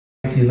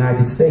to the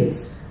United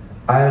States.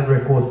 Island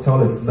Records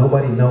told us,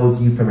 nobody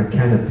knows you from a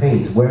can of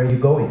paint. Where are you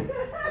going?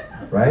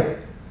 Right?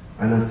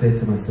 And I said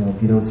to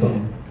myself, you know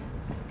something?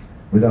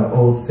 We got an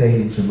old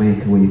saying in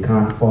Jamaica where you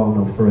can't fall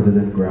no further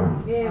than the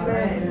ground.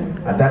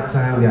 Amen. At that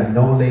time, we had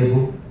no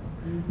label,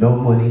 no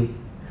money,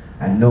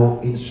 and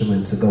no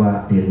instruments to go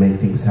out there and make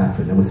things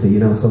happen. And we say, you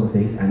know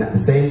something? And at the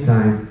same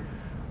time,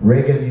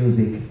 reggae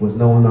music was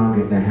no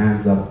longer in the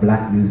hands of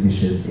black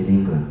musicians in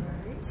England.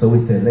 So we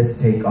said,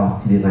 let's take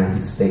off to the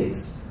United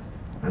States.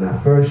 And our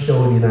first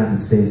show in the United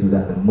States was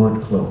at the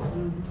Mud Club.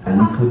 And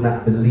we could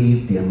not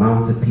believe the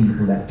amount of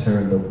people that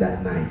turned up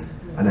that night.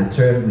 And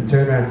we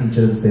turned around to each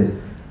other and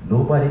says,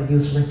 nobody knew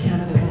from a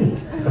can of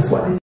paint. That's what they